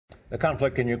The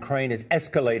conflict in Ukraine is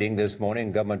escalating this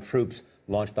morning. Government troops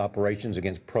launched operations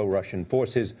against pro-Russian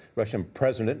forces. Russian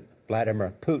President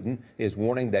Vladimir Putin is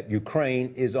warning that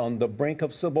Ukraine is on the brink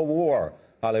of civil war.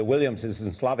 Holly Williams is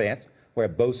in Slavyansk, where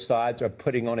both sides are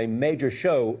putting on a major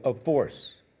show of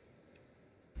force.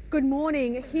 Good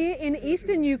morning. Here in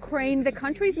eastern Ukraine, the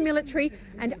country's military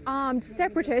and armed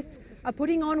separatists are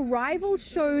putting on rival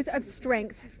shows of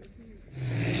strength.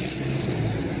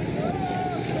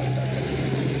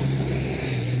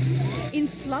 In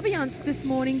Slavyansk this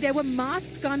morning, there were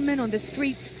masked gunmen on the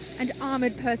streets and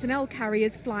armoured personnel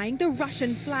carriers flying the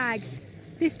Russian flag.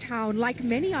 This town, like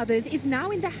many others, is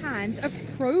now in the hands of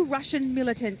pro-Russian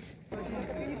militants.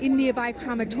 In nearby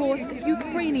Kramatorsk,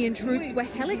 Ukrainian troops were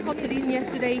helicoptered in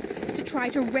yesterday to try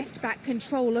to wrest back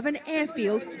control of an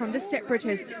airfield from the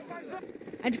separatists.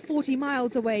 And 40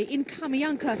 miles away in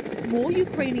Kamyanka, more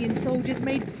Ukrainian soldiers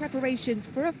made preparations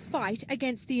for a fight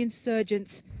against the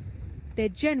insurgents. Their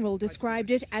general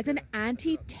described it as an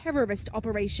anti-terrorist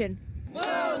operation.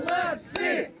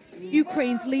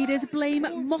 Ukraine's leaders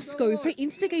blame Moscow for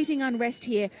instigating unrest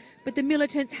here, but the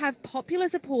militants have popular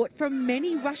support from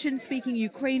many Russian-speaking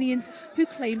Ukrainians who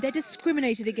claim they're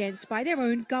discriminated against by their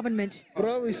own government.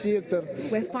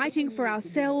 We're fighting for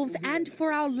ourselves and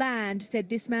for our land, said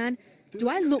this man. Do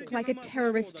I look like a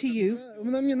terrorist to you?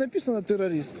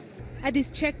 At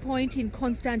this checkpoint in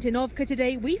Konstantinovka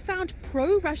today, we found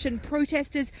pro-Russian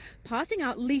protesters passing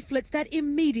out leaflets that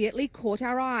immediately caught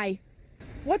our eye.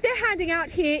 What they're handing out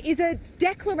here is a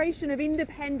declaration of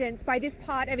independence by this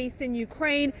part of eastern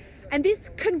Ukraine, and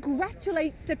this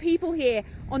congratulates the people here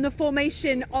on the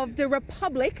formation of the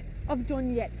Republic of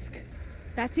Donetsk.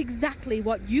 That's exactly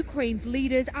what Ukraine's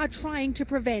leaders are trying to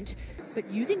prevent, but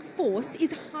using force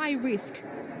is high risk.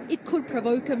 It could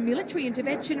provoke a military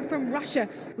intervention from Russia,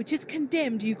 which has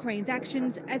condemned Ukraine's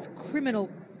actions as criminal.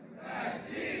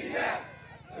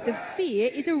 The fear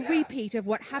is a repeat of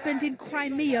what happened in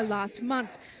Crimea last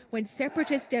month, when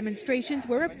separatist demonstrations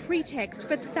were a pretext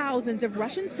for thousands of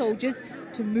Russian soldiers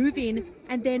to move in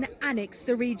and then annex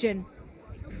the region.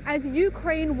 As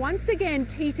Ukraine once again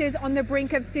teeters on the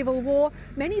brink of civil war,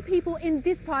 many people in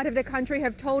this part of the country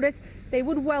have told us they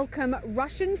would welcome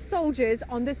Russian soldiers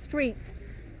on the streets.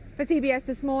 For CBS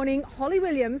This Morning, Holly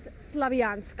Williams,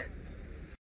 Slavyansk.